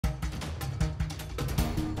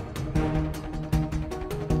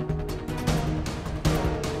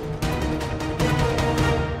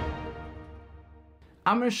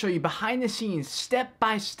I'm going to show you behind the scenes, step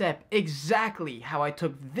by step, exactly how I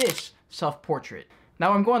took this self-portrait.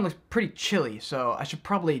 Now I'm going to look pretty chilly, so I should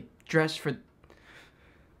probably dress for...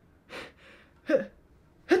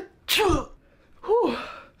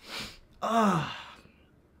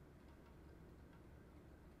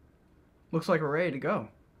 Looks like we're ready to go.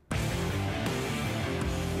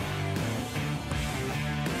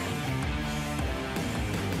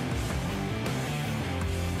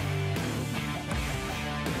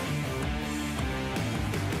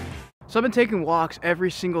 So I've been taking walks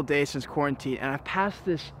every single day since quarantine, and I've passed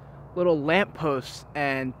this little lamppost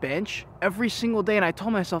and bench every single day, and I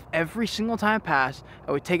told myself every single time I passed,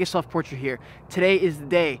 I would take a self-portrait here. Today is the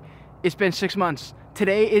day. It's been 6 months.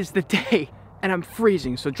 Today is the day, and I'm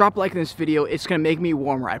freezing, so drop a like in this video. It's gonna make me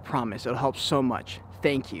warmer, I promise. It'll help so much.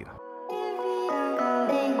 Thank you.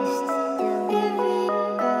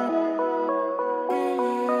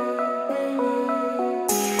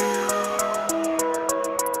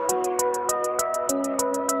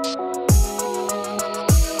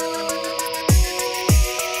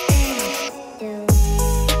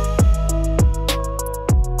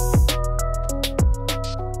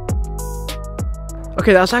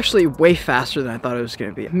 Okay, that was actually way faster than I thought it was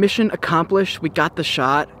gonna be. Mission accomplished. We got the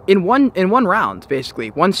shot in one round, basically.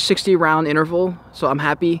 160 round interval. So I'm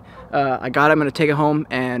happy. I got it. I'm gonna take it home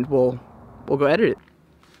and we'll go edit it.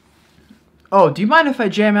 Oh, do you mind if I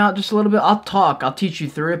jam out just a little bit? I'll talk. I'll teach you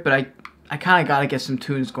through it, but I kind of gotta get some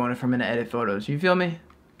tunes going if I'm gonna edit photos. You feel me?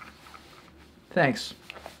 Thanks.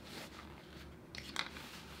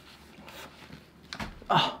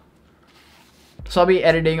 Oh. So I'll be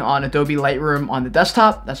editing on Adobe Lightroom on the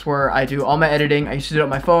desktop. That's where I do all my editing. I used to do it on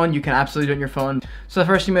my phone. You can absolutely do it on your phone. So the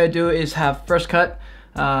first thing I'm gonna do is have first cut.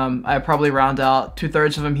 I probably round out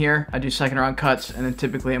 2/3 of them here. I do second round cuts, and then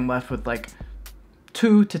typically I'm left with like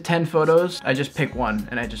 2 to 10 photos. I just pick one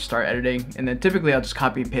and I just start editing, and then typically I'll just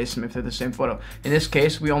copy and paste them if they're the same photo. In this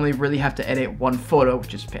case, we only really have to edit one photo,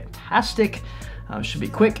 which is fantastic. Should be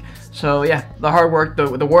quick. So yeah, the hard work,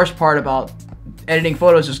 the worst part about editing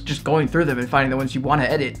photos is just going through them and finding the ones you want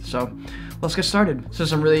to edit. So let's get started. So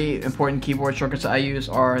some really important keyboard shortcuts that I use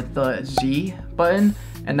are the Z button,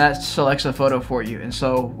 and that selects a photo for you. And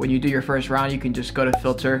so when you do your first round, you can just go to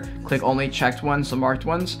filter, click only checked ones, the marked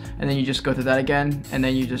ones, and then you just go through that again, and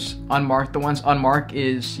then you just unmark the ones. Unmark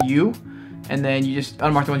is you, and then you just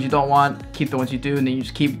unmark the ones you don't want, keep the ones you do, and then you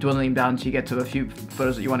just keep dwindling down until you get to a few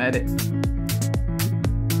photos that you want to edit.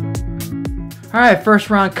 Alright, first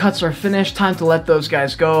round cuts are finished. Time to let those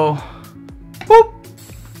guys go. Boop!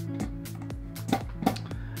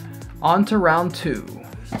 On to round 2.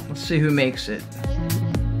 Let's see who makes it.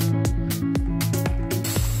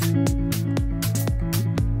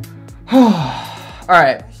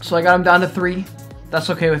 Alright, so I got them down to 3. That's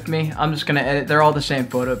okay with me. I'm just gonna edit. They're all the same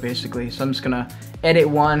photo basically. So I'm just gonna edit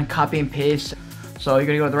one, copy and paste. So you're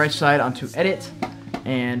gonna go to the right side onto edit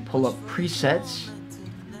and pull up presets.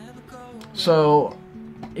 So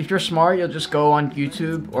if you're smart, you'll just go on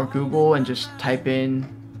YouTube or Google and just type in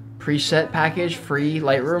preset package free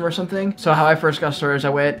Lightroom or something. So how I first got started is I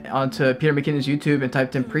went onto Peter McKinnon's YouTube and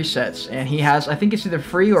typed in presets, and he has, I think it's either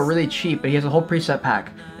free or really cheap, but he has a whole preset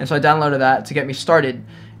pack. And so I downloaded that to get me started.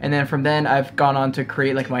 And then from then I've gone on to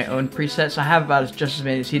create like my own presets. I have about just as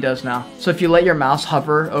many as he does now. So if you let your mouse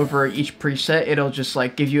hover over each preset, it'll just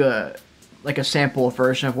like give you a sample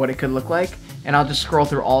version of what it could look like. And I'll just scroll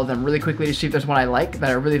through all of them really quickly to see if there's one I like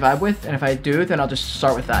that I really vibe with, and if I do, then I'll just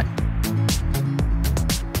start with that.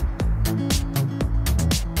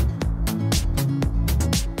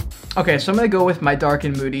 Okay, so I'm gonna go with my dark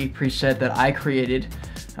and moody preset that I created.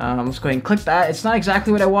 Let's go ahead and click that. It's not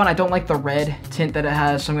exactly what I want. I don't like the red tint that it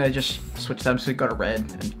has, so I'm gonna just switch them so go to red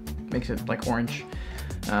and makes it like orange.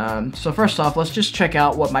 So first off, let's just check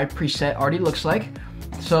out what my preset already looks like.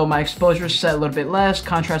 So my exposure is set a little bit less,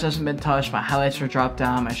 contrast hasn't been touched, my highlights are dropped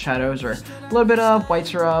down, my shadows are a little bit up,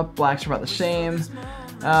 whites are up, blacks are about the same.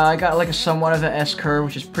 I got like a somewhat of an S curve,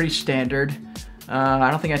 which is pretty standard.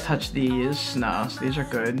 I don't think I touched these. No, so these are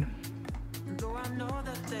good.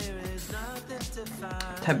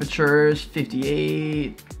 Temperatures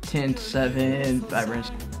 58, tint 7,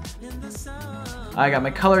 vibrance. I got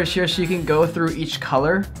my colors here, so you can go through each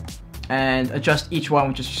color and adjust each one,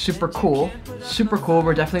 which is super cool. Super cool.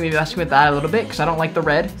 We're definitely be messing with that a little bit because I don't like the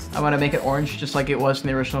red. I want to make it orange just like it was in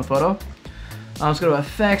the original photo. Let's go to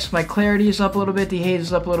effects. My clarity is up a little bit, dehaze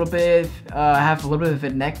is up a little bit. I have a little bit of a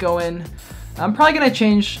vignette going. I'm probably gonna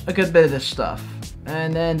change a good bit of this stuff.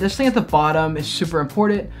 And then this thing at the bottom is super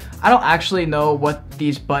important. I don't actually know what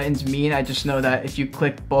these buttons mean. I just know that if you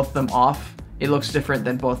click both of them off, it looks different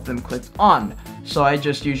than both of them clicked on. So I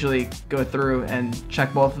just usually go through and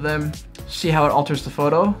check both of them, see how it alters the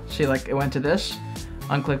photo. See, like it went to this,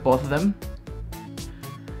 unclick both of them.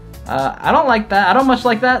 I don't like that. I don't much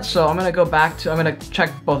like that, so I'm gonna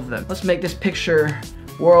check both of them. Let's make this picture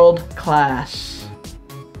world class.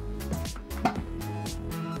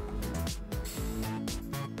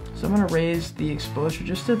 So I'm gonna raise the exposure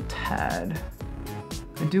just a tad.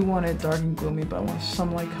 I do want it dark and gloomy, but I want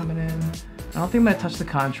some light coming in. I don't think I'm gonna touch the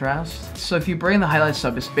contrast. So if you bring the highlights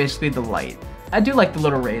up, it's basically the light. I do like the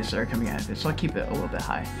little rays that are coming out of it, so I'll keep it a little bit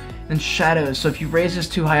high. And shadows, so if you raise this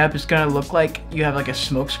too high up, it's gonna look like you have like a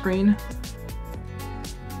smoke screen.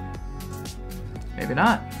 Maybe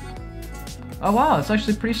not. Oh wow, it's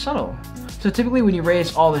actually pretty subtle. So typically when you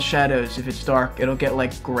raise all the shadows, if it's dark, it'll get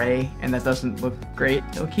like gray, and that doesn't look great.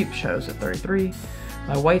 It'll keep shadows at 33.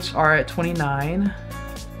 My whites are at 29.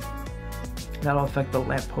 That'll affect the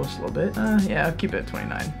lamppost a little bit. Yeah, I'll keep it at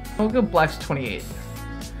 29. I'll go blacks 28.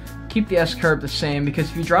 Keep the S-curve the same, because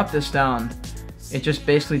if you drop this down, it just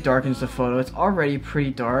basically darkens the photo. It's already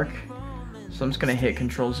pretty dark. So I'm just gonna hit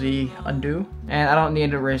Control-Z, undo. And I don't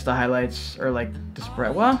need to raise the highlights or like the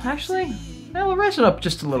spread. Well, actually, we'll raise it up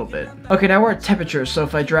just a little bit. Okay, now we're at temperature. So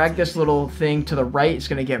if I drag this little thing to the right, it's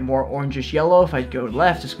gonna get more orangish yellow. If I go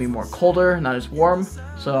left, it's gonna be more colder, not as warm.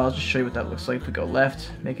 So I'll just show you what that looks like. If we go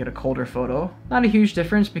left, make it a colder photo. Not a huge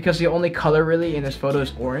difference because the only color really in this photo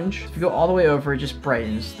is orange. If you go all the way over, it just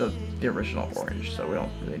brightens the original orange. So we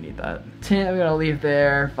don't really need that. Tint, I'm gonna leave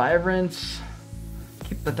there. Vibrance,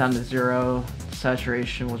 keep that down to 0.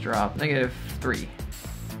 Saturation will drop -3.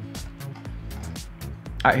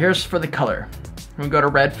 Alright, here's for the color. I'm gonna go to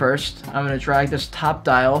red first. I'm gonna drag this top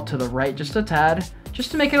dial to the right just a tad,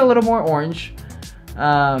 just to make it a little more orange.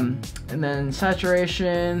 And then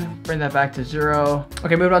saturation, bring that back to 0.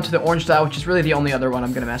 Okay, move on to the orange dial, which is really the only other one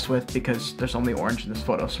I'm gonna mess with because there's only orange in this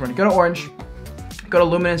photo. So we're gonna go to orange, go to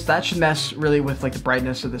luminance. That should mess really with like the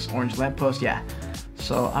brightness of this orange lamppost, yeah.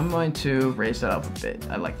 So I'm going to raise that up a bit.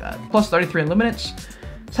 I like that. Plus 33 in luminance.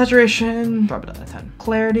 Saturation, drop it down to 10.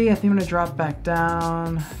 Clarity, I think I'm gonna drop back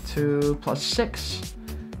down to +6.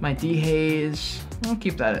 My dehaze, I'll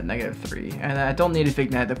keep that at -3. And I don't need a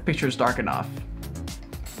vignette, the picture is dark enough.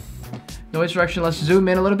 Noise reduction, let's zoom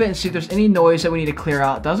in a little bit and see if there's any noise that we need to clear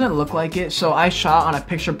out. Doesn't look like it, so I shot on a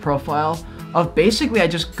picture profile of basically, I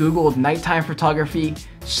just Googled nighttime photography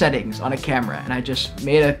settings on a camera, and I just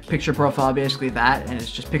made a picture profile, basically that, and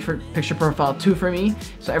it's just picture profile 2 for me.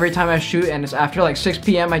 So every time I shoot and it's after like 6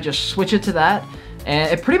 p.m., I just switch it to that,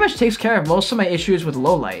 and it pretty much takes care of most of my issues with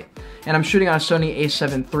low light. And I'm shooting on a Sony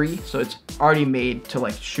a7 III, so it's already made to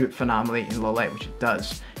like shoot phenomenally in low light, which it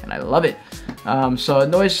does, and I love it. So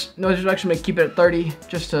noise reduction, I'm gonna keep it at 30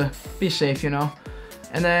 just to be safe, you know.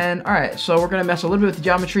 And then, all right, so we're gonna mess a little bit with the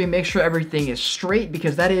geometry, make sure everything is straight,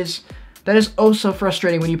 because that is oh so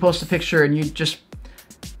frustrating when you post a picture and you just,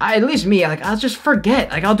 at least me, like I'll just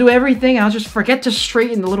forget. Like I'll do everything and I'll just forget to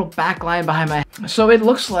straighten the little back line behind my head. So it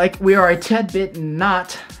looks like we are a tad bit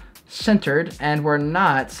not centered and we're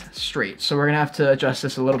not straight. So we're gonna have to adjust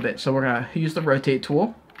this a little bit. So we're gonna use the rotate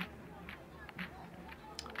tool.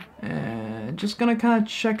 And just gonna kind of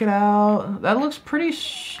check it out. That looks pretty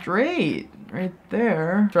straight right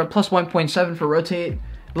there. So plus 1.7 for rotate.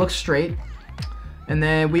 It looks straight. And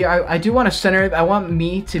then I do want to center it. I want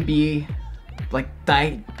me to be like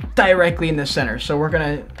directly in the center. So we're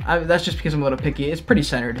gonna, that's just because I'm a little picky. It's pretty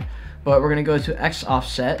centered, but we're gonna go to X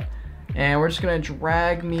offset, and we're just gonna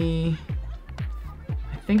drag me.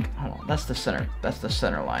 I think, hold on, that's the center. That's the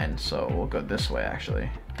center line. So we'll go this way actually.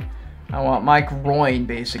 I want my groin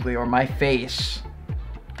basically, or my face,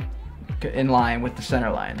 in line with the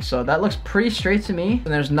center line. So that looks pretty straight to me,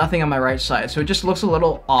 and there's nothing on my right side, so it just looks a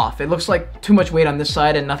little off. It looks like too much weight on this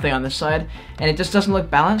side and nothing on this side, and it just doesn't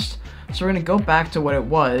look balanced. So we're gonna go back to what it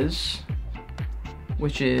was,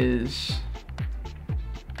 which is,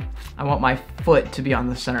 I want my foot to be on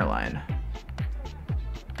the center line.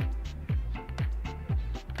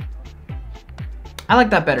 I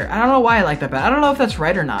like that better. I don't know why I like that better. I don't know if that's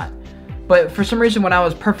right or not, but for some reason when I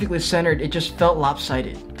was perfectly centered, it just felt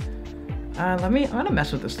lopsided. I'm gonna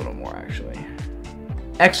mess with this a little more actually.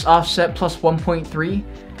 X offset plus 1.3.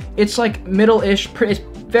 It's like middle-ish, it's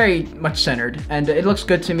very much centered, and it looks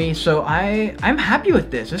good to me, so I'm happy with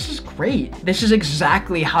this. This is great. This is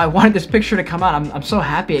exactly how I wanted this picture to come out. I'm so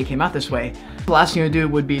happy it came out this way. The last thing to do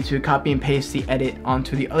would be to copy and paste the edit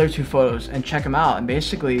onto the other 2 photos and check them out and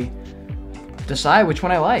basically decide which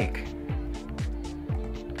one I like.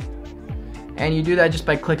 And you do that just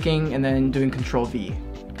by clicking and then doing Control-V.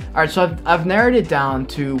 Alright, so I've narrowed it down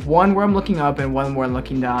to one where I'm looking up and one where I'm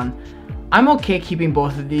looking down. I'm okay keeping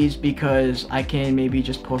both of these because I can maybe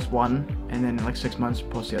just post one and then in like 6 months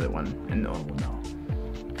post the other one and no one will know.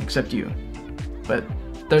 Except you. But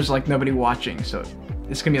there's like nobody watching, so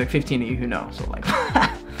it's gonna be like 15 of you who know, so like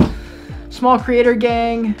small creator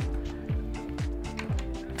gang.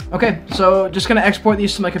 Okay, so just gonna export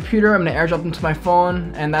these to my computer. I'm gonna airdrop them to my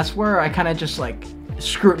phone, and that's where I kind of just like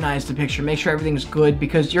scrutinize the picture, make sure everything's good,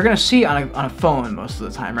 because you're gonna see it on a phone most of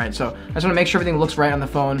the time, right? So I just wanna make sure everything looks right on the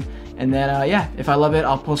phone, and then yeah, if I love it,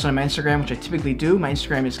 I'll post it on my Instagram, which I typically do. My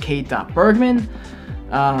Instagram is k.bergman.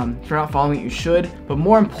 If you're not following it, you should. But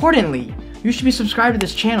more importantly, you should be subscribed to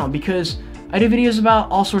this channel because I do videos about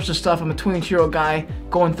all sorts of stuff. I'm a 22-year-old guy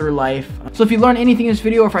going through life. So if you learn anything in this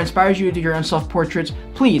video, or if I inspires you to do your own self-portraits,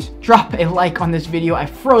 please drop a like on this video. I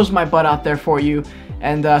froze my butt out there for you.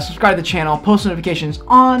 And subscribe to the channel, post notifications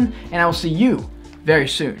on, and I will see you very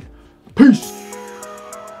soon. Peace!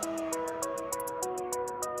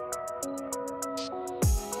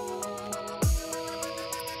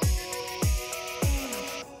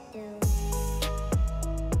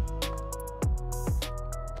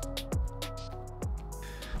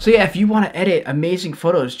 So yeah, if you want to edit amazing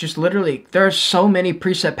photos, just literally, there are so many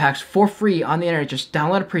preset packs for free on the internet. Just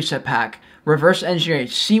download a preset pack, reverse engineer it,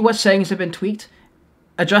 see what settings have been tweaked,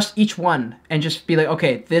 adjust each one, and just be like,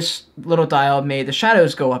 okay, this little dial made the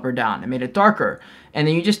shadows go up or down, it made it darker. And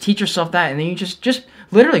then you just teach yourself that, and then you just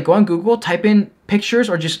literally go on Google, type in pictures,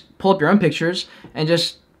 or just pull up your own pictures, and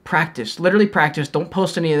just practice. Literally practice. Don't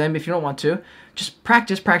post any of them if you don't want to. Just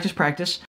practice, practice, practice.